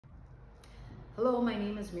Hello, my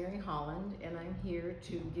name is Mary Holland, and I'm here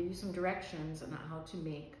to give you some directions on how to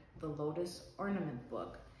make the Lotus Ornament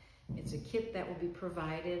Book. It's a kit that will be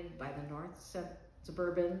provided by the North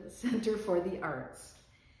Suburban Center for the Arts.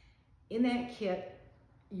 In that kit,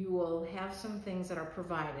 you will have some things that are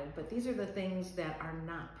provided, but these are the things that are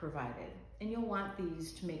not provided. And you'll want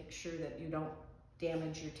these to make sure that you don't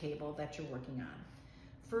damage your table that you're working on.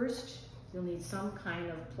 First, you'll need some kind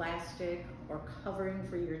of plastic or covering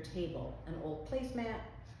for your table, an old placemat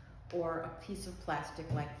or a piece of plastic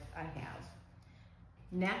like I have.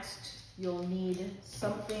 Next, you'll need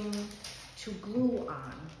something to glue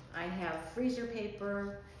on. I have freezer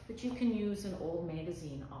paper, but you can use an old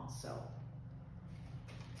magazine also.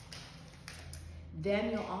 Then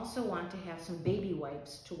you'll also want to have some baby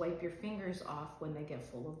wipes to wipe your fingers off when they get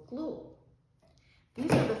full of glue.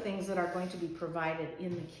 These are the things that are going to be provided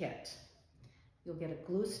in the kit. You'll get a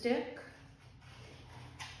glue stick,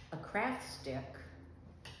 a craft stick,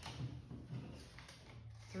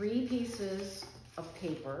 3 pieces of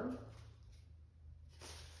paper,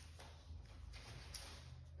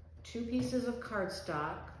 2 pieces of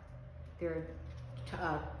cardstock. There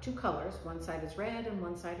are 2 colors. One side is red and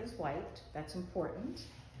one side is white. That's important.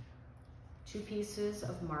 2 pieces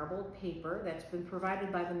of marbled paper that's been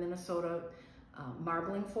provided by the Minnesota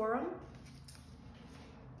Marbling Forum.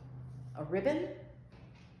 A ribbon,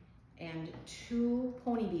 and 2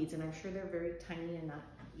 pony beads, and I'm sure they're very tiny and not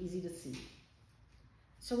easy to see.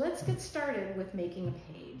 So let's get started with making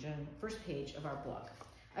a page, and first page of our book.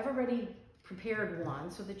 I've already prepared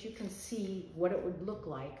one so that you can see what it would look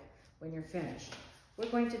like when you're finished. We're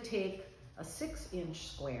going to take a 6-inch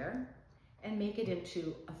square and make it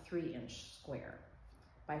into a 3-inch square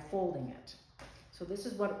by folding it. So this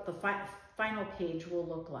is what the final page will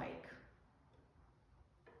look like.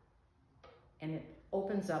 And it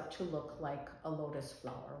opens up to look like a lotus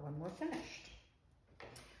flower when we're finished.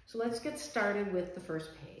 So let's get started with the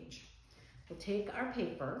first page. We'll take our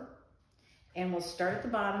paper and we'll start at the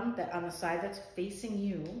bottom, on the side that's facing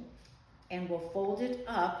you, and we'll fold it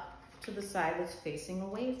up to the side that's facing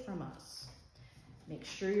away from us. Make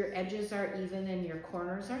sure your edges are even and your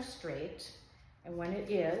corners are straight. And when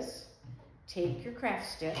it is, take your craft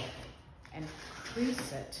stick and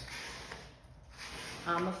crease it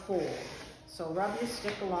on the fold. So rub your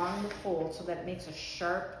stick along the fold so that it makes a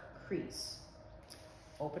sharp crease.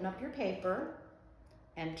 Open up your paper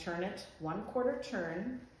and turn it 1/4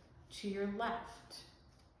 turn to your left.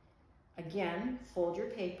 Again, fold your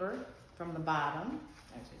paper from the bottom,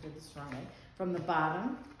 actually I did this wrong way, from the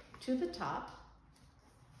bottom to the top.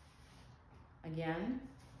 Again,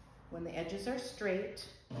 when the edges are straight,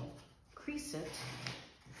 crease it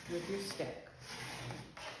with your stick.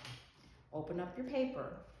 Open up your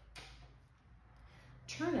paper.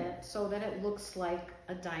 Turn it so that it looks like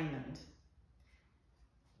a diamond.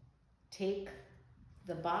 Take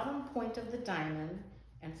the bottom point of the diamond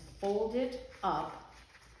and fold it up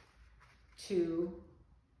to,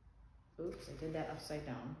 oops, I did that upside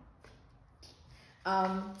down.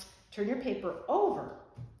 Turn your paper over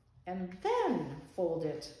and then fold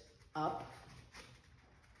it up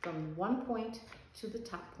from one point to the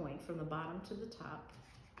top point, from the bottom to the top.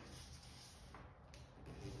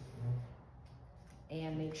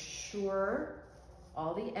 And make sure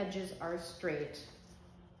all the edges are straight.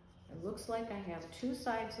 It looks like I have 2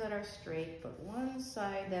 sides that are straight, but one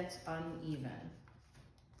side that's uneven.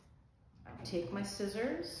 I'll take my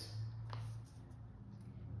scissors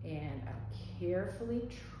and I'll carefully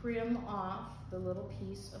trim off the little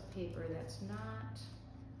piece of paper that's not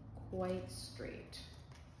quite straight.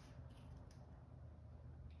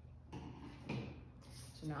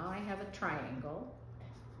 So now I have a triangle.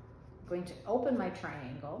 I'm going to open my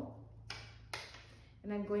triangle,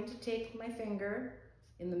 and I'm going to take my finger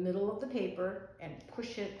in the middle of the paper and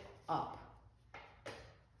push it up.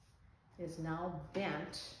 It is now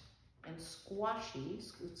bent and squashy.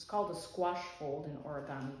 It's called a squash fold in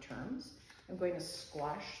origami terms. I'm going to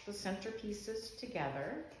squash the center pieces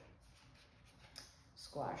together.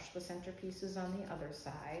 Squash the center pieces on the other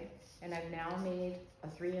side, and I've now made a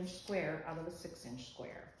 3-inch square out of a 6-inch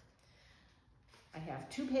square. I have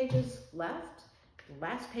 2 pages left. The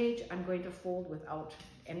last page I'm going to fold without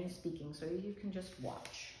any speaking, so you can just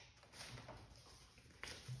watch.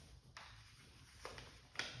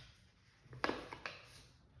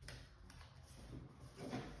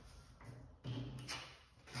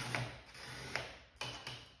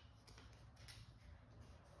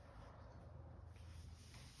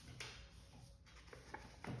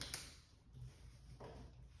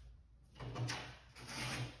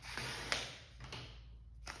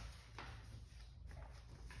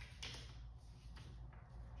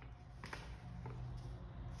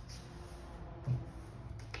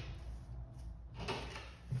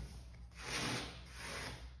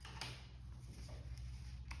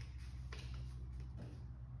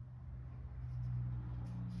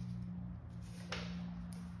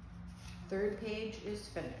 third page is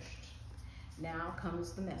finished. Now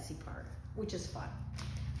comes the messy part, which is fun.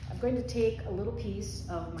 I'm going to take a little piece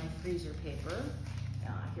of my freezer paper.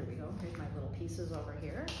 Here we go, here's my little pieces over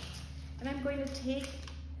here. And I'm going to take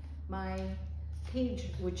my page,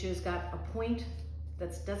 which has got a point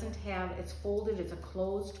that doesn't have, it's folded, it's a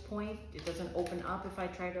closed point. It doesn't open up if I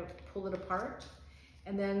try to pull it apart.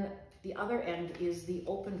 And then the other end is the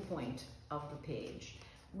open point of the page.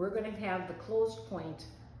 We're going to have the closed point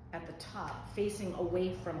at the top facing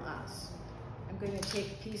away from us. I'm going to take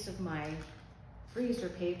a piece of my freezer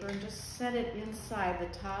paper and just set it inside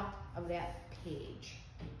the top of that page.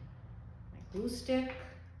 My glue stick,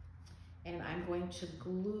 and I'm going to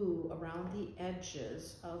glue around the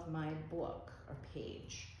edges of my book or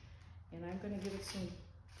page. And I'm going to give it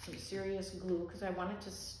some serious glue because I want it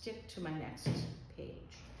to stick to my next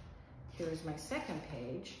page. Here's my second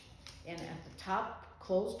page, and at the top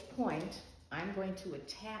closed point, I'm going to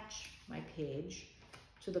attach my page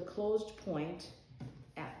to the closed point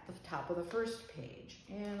at the top of the first page.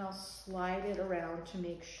 And I'll slide it around to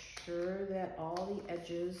make sure that all the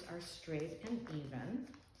edges are straight and even.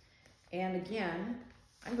 And again,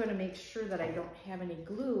 I'm going to make sure that I don't have any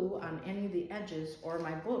glue on any of the edges or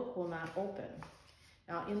my book will not open.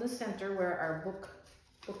 Now in the center where our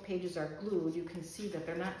book pages are glued, you can see that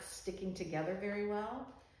they're not sticking together very well.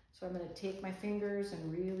 So I'm going to take my fingers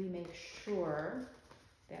and really make sure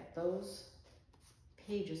that those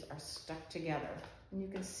pages are stuck together. And you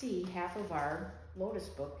can see half of our Lotus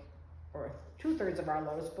book, or 2/3 of our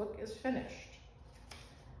Lotus book, is finished.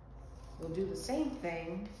 We'll do the same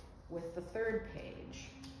thing with the third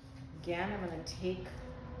page. Again, I'm going to take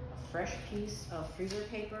a fresh piece of freezer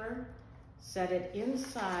paper, set it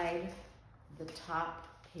inside the top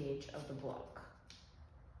page of the book.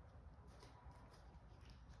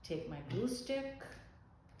 Take my glue stick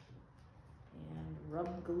and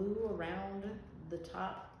rub glue around the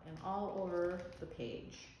top and all over the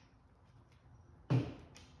page. My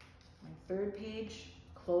third page,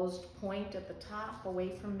 closed point at the top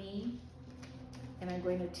away from me. And I'm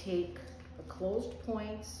going to take the closed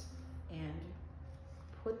points and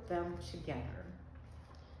put them together.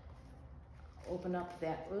 Open up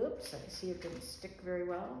that, oops, I see it didn't stick very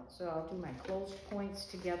well. So I'll do my closed points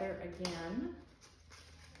together again,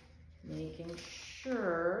 making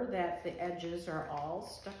sure that the edges are all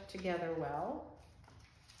stuck together well.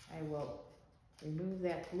 I will remove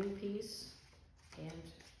that glue piece and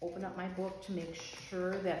open up my book to make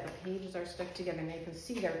sure that the pages are stuck together. And you can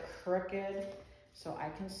see they're crooked, so I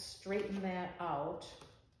can straighten that out,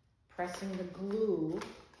 pressing the glue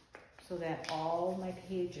so that all my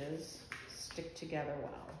pages stick together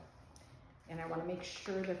well. And I want to make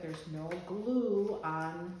sure that there's no glue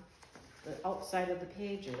on the outside of the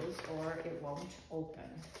pages or it won't open.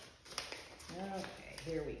 Okay,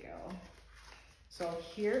 here we go. So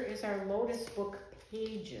here is our Lotus book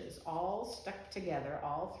pages all stuck together,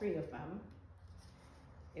 all 3 of them.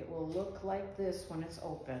 It will look like this when it's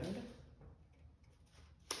opened.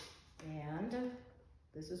 And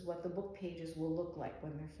this is what the book pages will look like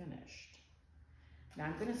when they're finished. Now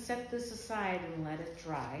I'm going to set this aside and let it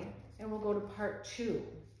dry, and we'll go to part 2.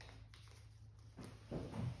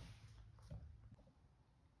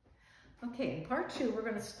 Okay, in part 2, we're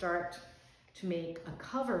going to start to make a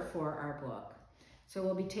cover for our book. So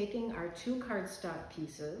we'll be taking our 2 cardstock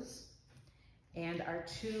pieces and our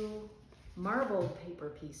 2 marble paper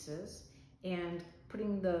pieces and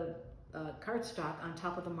putting the cardstock on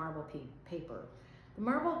top of the marble paper. The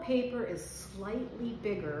marble paper is slightly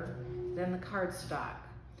bigger than the cardstock,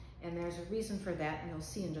 and there's a reason for that, and you'll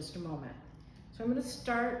see in just a moment. So I'm going to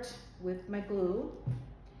start with my glue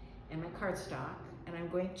and my cardstock, and I'm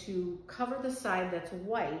going to cover the side that's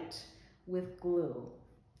white with glue.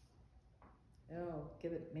 Oh,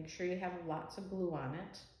 make sure you have lots of glue on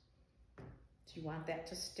it. So you want that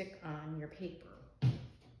to stick on your paper.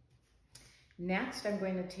 Next, I'm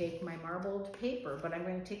going to take my marbled paper, but I'm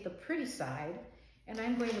going to take the pretty side and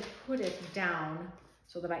I'm going to put it down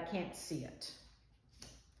so that I can't see it.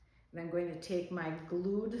 And I'm going to take my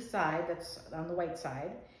glued side that's on the white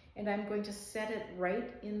side, and I'm going to set it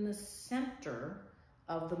right in the center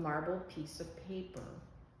of the marbled piece of paper.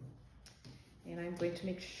 And I'm going to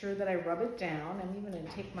make sure that I rub it down. I'm even going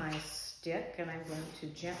to take my stick and I'm going to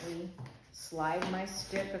gently slide my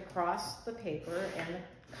stick across the paper and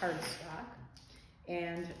the cardstock.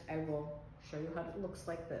 And I will show you how it looks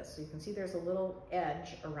like this. So you can see there's a little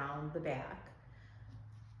edge around the back,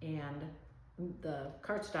 and the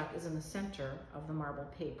cardstock is in the center of the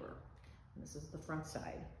marbled paper. And this is the front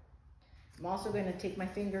side. I'm also going to take my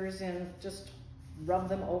fingers and just rub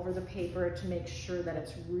them over the paper to make sure that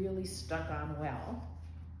it's really stuck on well.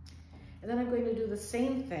 And then I'm going to do the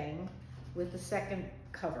same thing with the second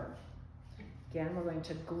cover. Again, we're going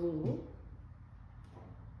to glue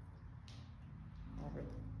over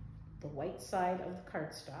the white side of the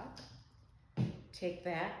cardstock. Take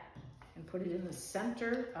that and put it in the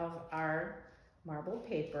center of our marbled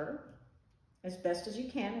paper as best as you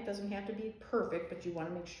can. It doesn't have to be perfect, but you want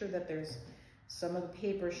to make sure that there's some of the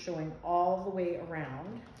paper showing all the way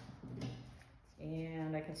around.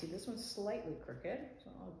 And I can see this one's slightly crooked, so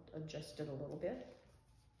I'll adjust it a little bit.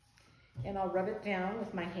 And I'll rub it down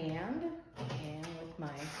with my hand and with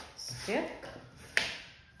my stick.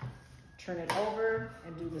 Turn it over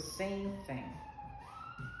and do the same thing.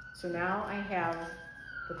 So now I have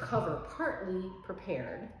the cover partly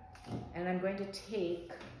prepared, and I'm going to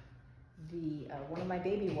take the one of my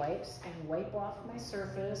baby wipes and wipe off my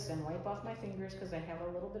surface and wipe off my fingers, because I have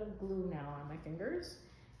a little bit of glue now on my fingers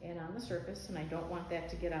and on the surface, and I don't want that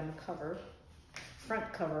to get on the cover,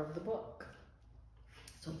 front cover of the book.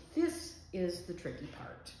 So this is the tricky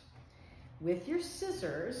part. With your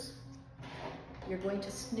scissors, you're going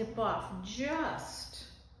to snip off just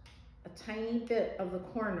a tiny bit of the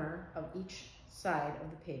corner of each side of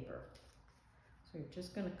the paper. So you're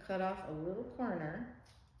just going to cut off a little corner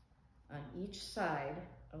on each side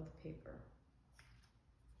of the paper.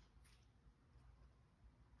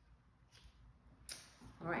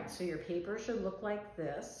 All right, so your paper should look like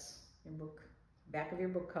this. Your book, back of your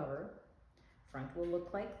book cover. Front will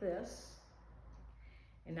look like this.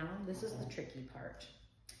 And now this is the tricky part.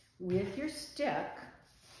 With your stick,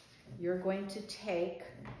 you're going to take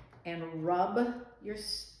and rub your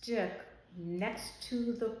stick next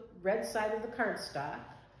to the red side of the cardstock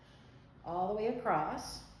all the way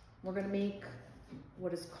across. We're going to make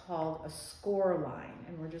what is called a score line,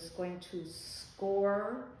 and we're just going to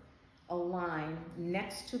score a line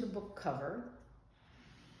next to the book cover,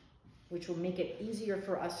 which will make it easier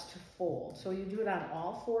for us to fold. So you do it on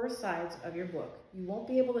all four sides of your book. You won't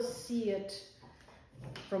be able to see it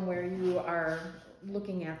from where you are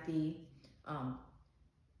looking at the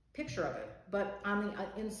picture of it, but on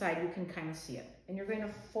the inside you can kind of see it. And you're going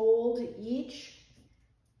to fold each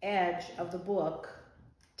edge of the book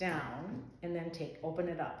down and then open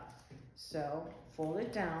it up. So fold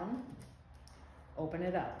it down, open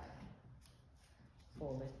it up.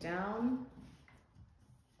 Fold it down,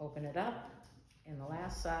 open it up, and the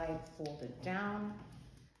last side, fold it down,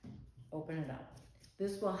 open it up.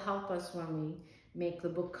 This will help us when we make the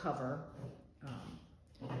book cover,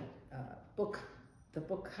 the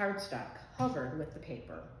book cardstock covered with the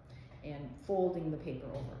paper and folding the paper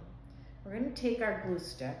over. We're going to take our glue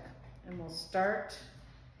stick and I'll start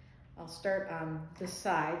on this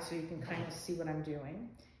side so you can kind of see what I'm doing.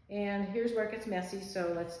 And here's where it gets messy,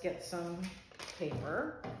 so let's get some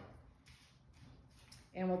paper.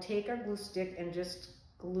 And we'll take our glue stick and just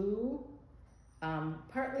glue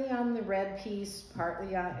partly on the red piece,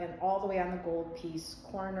 partly on, and all the way on the gold piece,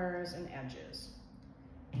 corners and edges.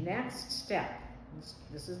 Next step,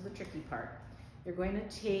 this is the tricky part. You're going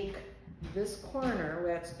to take this corner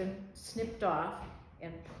that's been snipped off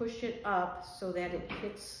and push it up so that it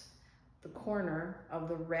hits the corner of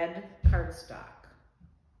the red cardstock.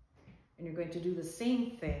 And you're going to do the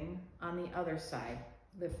same thing on the other side.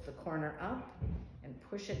 Lift the corner up and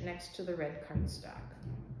push it next to the red cardstock.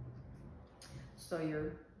 So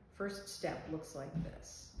your first step looks like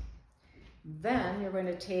this. Then you're going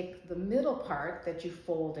to take the middle part that you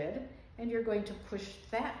folded and you're going to push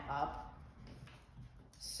that up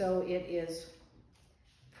so it is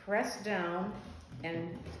pressed down,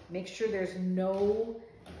 and make sure there's no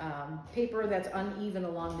paper that's uneven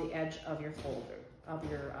along the edge of your folder, of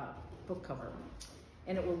your book cover.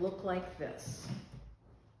 And it will look like this.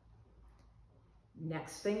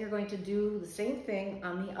 Next thing, you're going to do the same thing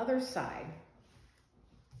on the other side.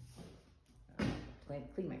 I'm going to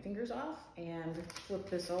clean my fingers off and flip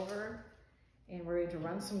this over, and we're going to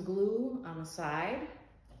run some glue on the side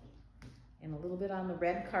and a little bit on the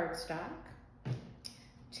red cardstock.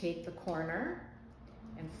 Take the corner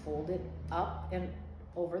and fold it up and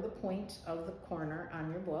over the point of the corner on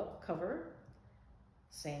your book cover.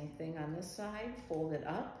 Same thing on this side, fold it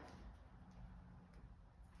up.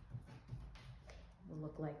 Will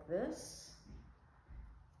look like this.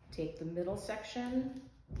 Take the middle section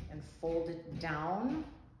and fold it down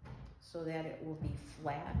so that it will be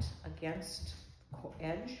flat against the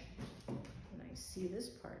edge. And I see this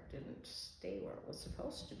part didn't stay where it was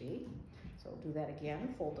supposed to be. So I'll do that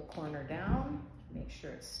again. Fold the corner down, make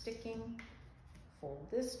sure it's sticking. Fold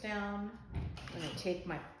this down. I'm going to take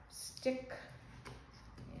my stick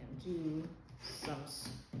and do some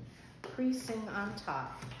creasing on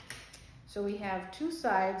top. So we have two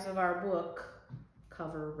sides of our book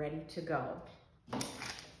cover ready to go.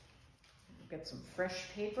 Get some fresh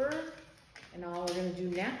paper, and all we're going to do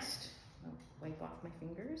next, I'll wipe off my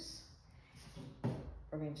fingers.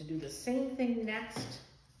 We're going to do the same thing next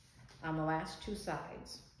on the last two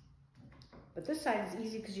sides. But this side is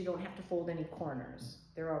easy because you don't have to fold any corners.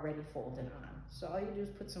 They're already folded on. So all you do is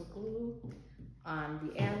put some glue on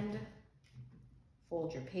the end,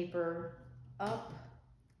 fold your paper up,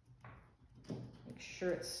 make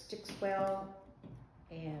sure it sticks well,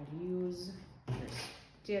 and use your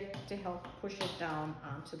stick to help push it down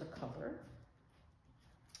onto the cover.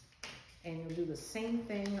 And you'll do the same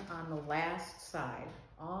thing on the last side,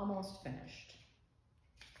 almost finished.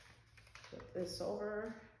 Flip this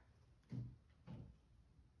over,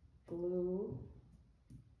 glue,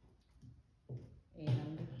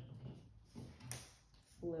 and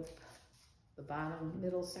flip the bottom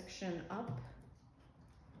middle section up.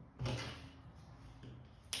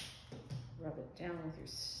 Rub it down with your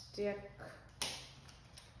stick.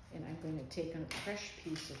 And I'm going to take a fresh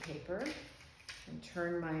piece of paper and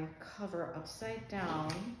turn my cover upside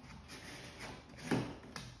down.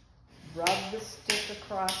 Rub the stick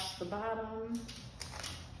across the bottom.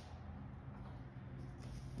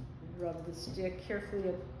 Rub the stick carefully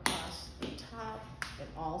across the top and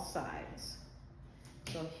all sides.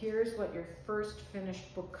 So here's what your first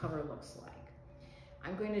finished book cover looks like.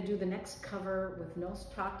 I'm going to do the next cover with no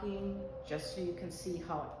stocking, just so you can see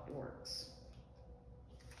how it works.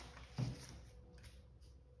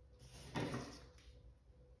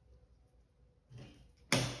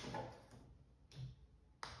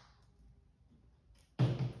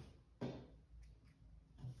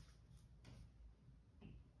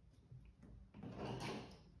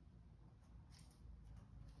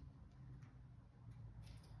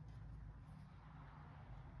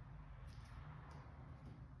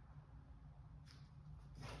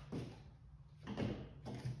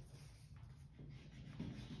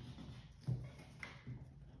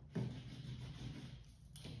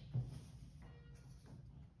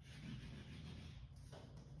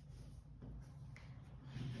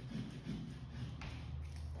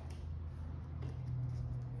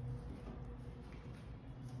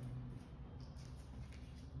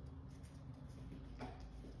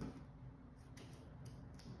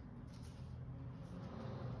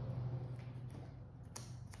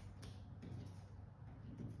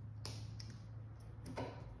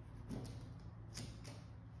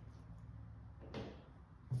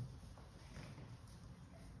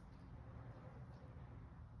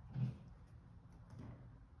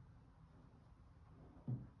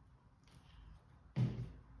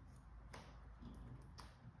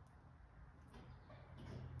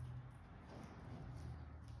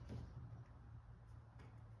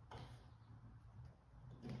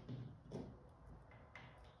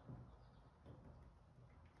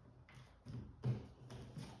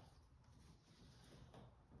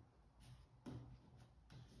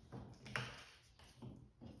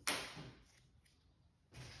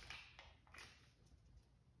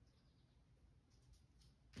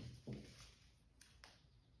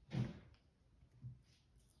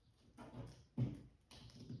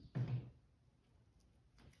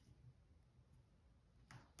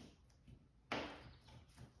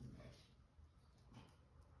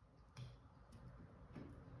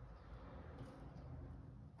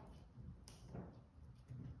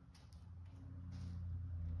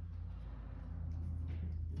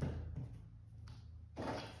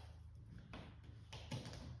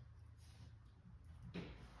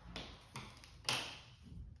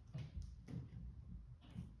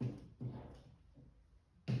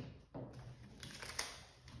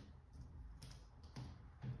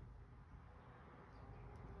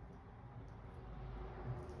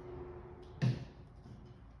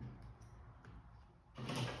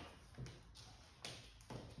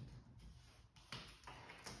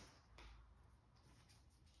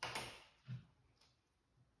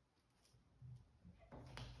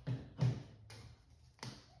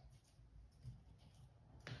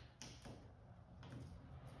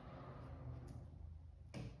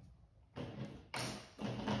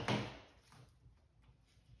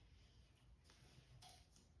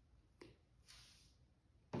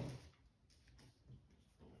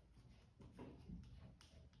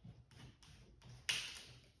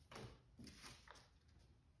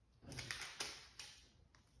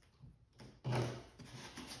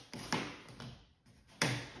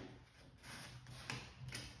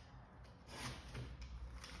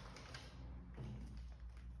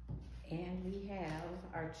 And we have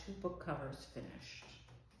our 2 book covers finished.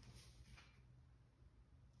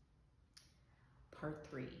 Part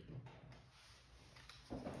 3.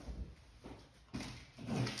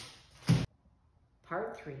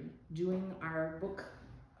 part 3, doing our book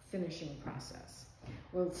finishing process.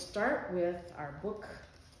 We'll start with our book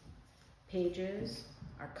pages,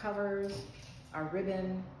 our covers, our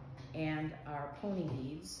ribbon, and our pony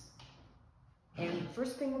beads. And the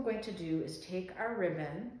first thing we're going to do is take our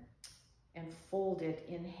ribbon and fold it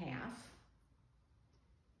in half.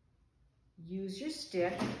 Use your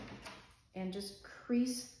stick and just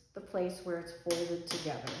crease the place where it's folded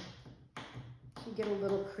together. You get a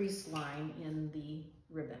little crease line in the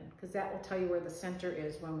ribbon, because that will tell you where the center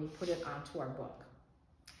is when we put it onto our book.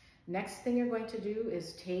 Next thing you're going to do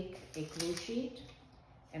is take a glue sheet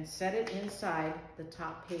and set it inside the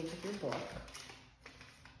top page of your book.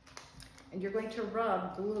 And you're going to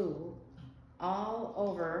rub glue all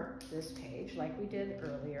over this page like we did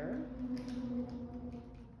earlier.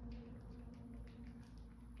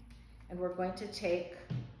 And we're going to take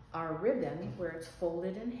our ribbon where it's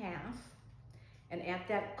folded in half, and at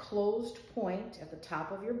that closed point at the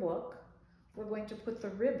top of your book, we're going to put the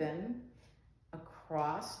ribbon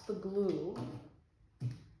across the glue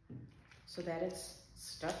so that it's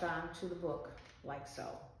stuck onto the book like so.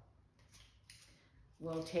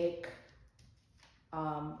 We'll take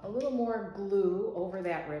a little more glue over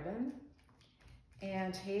that ribbon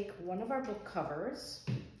and take one of our book covers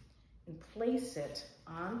and place it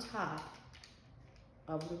on top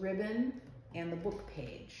of the ribbon and the book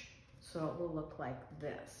page. So it will look like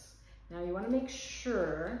this. Now you want to make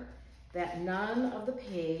sure that none of the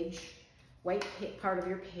white part of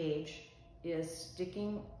your page is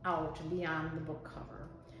sticking out beyond the book cover,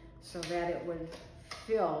 so that it would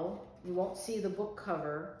fill, you won't see the book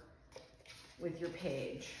cover with your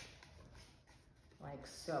page, like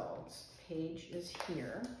so. This page is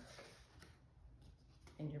here,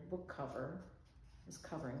 and your book cover is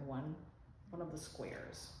covering one of the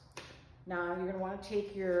squares. Now you're going to want to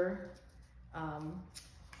take your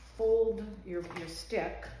fold your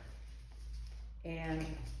stick and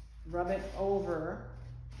rub it over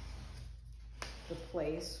the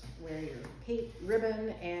place where your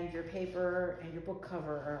ribbon and your paper and your book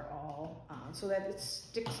cover are all on, so that it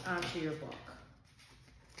sticks onto your book.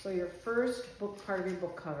 So your first part of your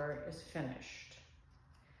book cover is finished.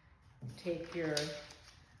 Take your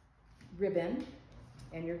ribbon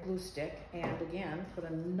and your glue stick and again put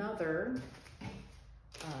another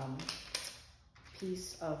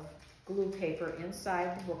piece of glue paper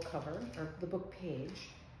inside the book cover or the book page,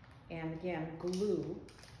 and again glue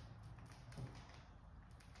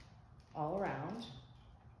all around.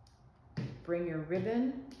 Bring your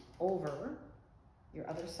ribbon over, your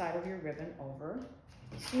other side of your ribbon over.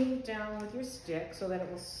 Smooth it down with your stick so that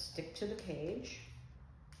it will stick to the page.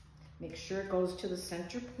 Make sure it goes to the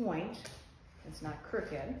center point. It's not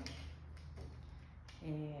crooked.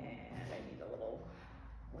 And I need a little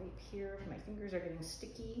wipe here. My fingers are getting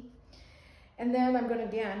sticky. And then I'm going to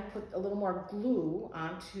again put a little more glue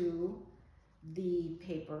onto the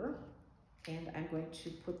paper, and I'm going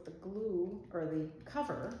to put the glue or the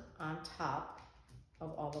cover on top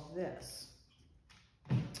of all of this.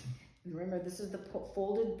 And remember, this is the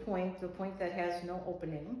folded point, the point that has no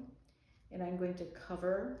opening. And I'm going to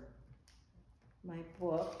cover my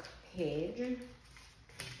book page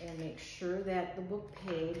and make sure that the book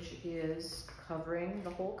page is covering the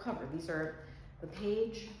whole cover. These are the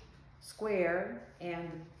page square and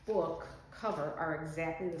book cover are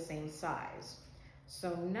exactly the same size.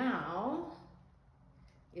 So now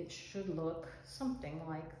it should look something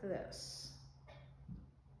like this.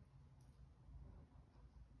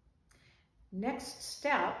 Next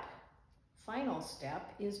step, final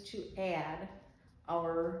step, is to add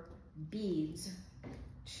our beads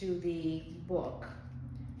to the book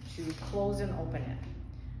to close and open it.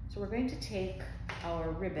 So we're going to take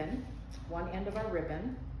our ribbon, one end of our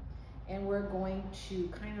ribbon, and we're going to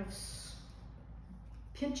kind of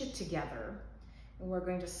pinch it together, and we're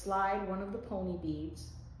going to slide one of the pony beads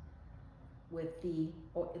with the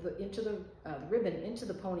ribbon into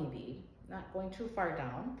the pony bead, not going too far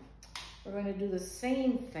down. We're going to do the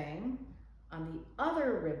same thing on the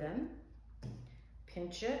other ribbon,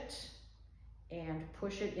 pinch it and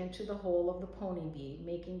push it into the hole of the pony bead,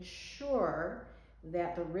 making sure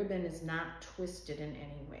that the ribbon is not twisted in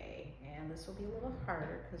any way. And this will be a little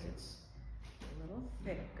harder because it's a little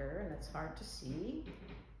thicker and it's hard to see.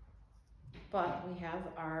 But we have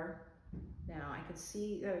our, now I can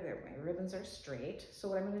see, there, my ribbons are straight. So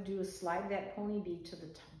what I'm going to do is slide that pony bead to the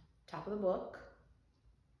top of the book.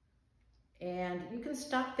 And you can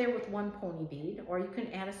stop there with one pony bead, or you can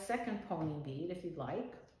add a second pony bead if you'd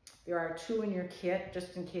like. There are 2 in your kit,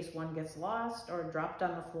 just in case one gets lost or dropped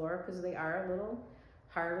on the floor, because they are a little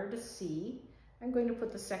harder to see. I'm going to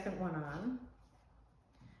put the second one on,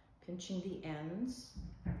 pinching the ends,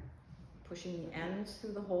 pushing the ends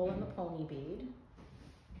through the hole in the pony bead.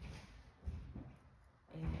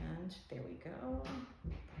 And there we go.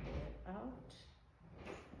 Pull it out.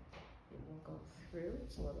 It will go through.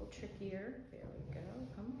 It's a little trickier. There we go.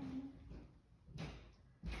 Come on.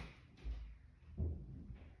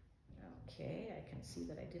 Okay, I can see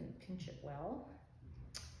that I didn't pinch it well.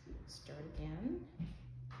 Start again.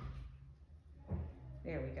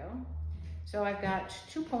 There we go. So I've got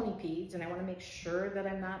 2 pony beads, and I want to make sure that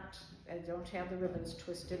I don't have the ribbons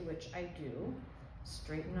twisted, which I do.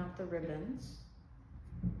 Straighten out the ribbons.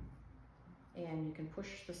 And you can push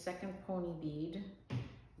the second pony bead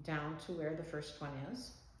down to where the first one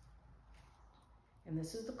is. And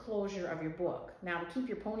this is the closure of your book. Now, to keep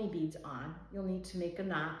your pony beads on, you'll need to make a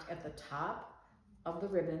knot at the top of the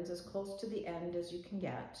ribbons as close to the end as you can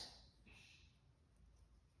get,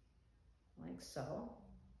 like so.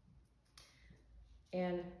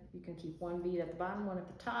 And you can keep 1 bead at the bottom, 1 at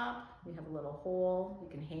the top. You have a little hole. You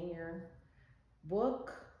can hang your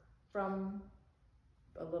book from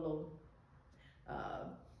a little,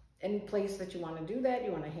 any place that you want to do that.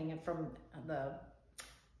 You want to hang it from the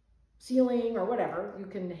ceiling or whatever. You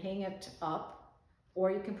can hang it up,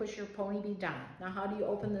 or you can push your pony bead down. Now, how do you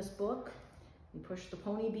open this book? You push the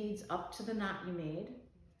pony beads up to the knot you made,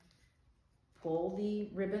 pull the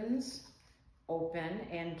ribbons open,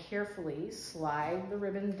 and carefully slide the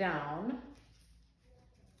ribbon down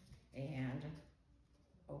and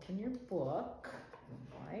open your book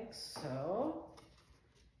like so.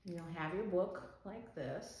 You'll have your book like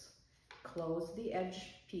this. Close the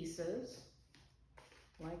edge pieces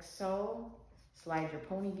like so. Slide your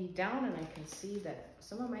pony bead down, and I can see that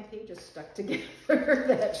some of my pages stuck together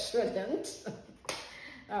that shouldn't.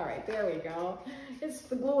 All right, there we go.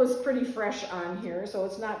 The glue is pretty fresh on here, so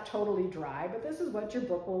it's not totally dry, but this is what your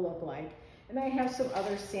book will look like. And I have some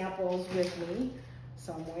other samples with me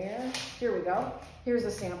somewhere. Here we go. Here's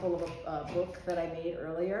a sample of a book that I made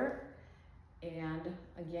earlier. And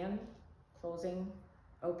again, closing,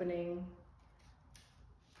 opening,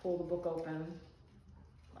 pull the book open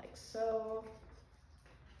like so.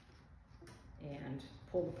 And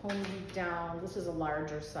pull the pony bead down. This is a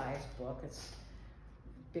larger size book. It's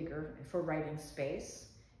bigger for writing space.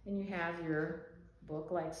 And you have your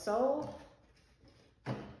book like so.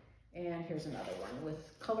 And here's another one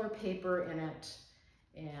with color paper in it.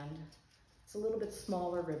 And it's a little bit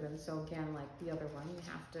smaller ribbon. So again, like the other one, you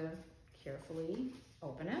have to carefully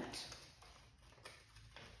open it.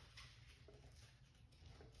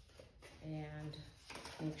 And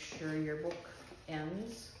make sure your book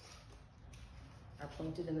ends are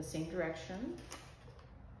pointed in the same direction.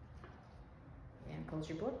 And close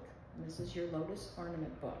your book. And this is your lotus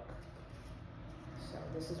ornament book. So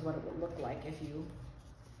this is what it will look like if you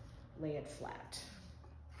lay it flat.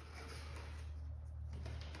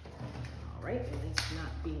 All right, and it's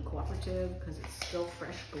not being cooperative because it's still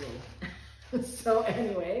fresh glue. So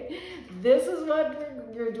anyway, this is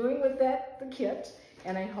what you're doing with the kit,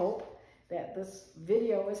 and I hope that this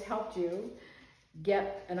video has helped you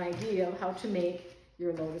get an idea of how to make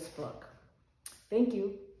your lotus book. Thank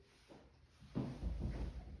you.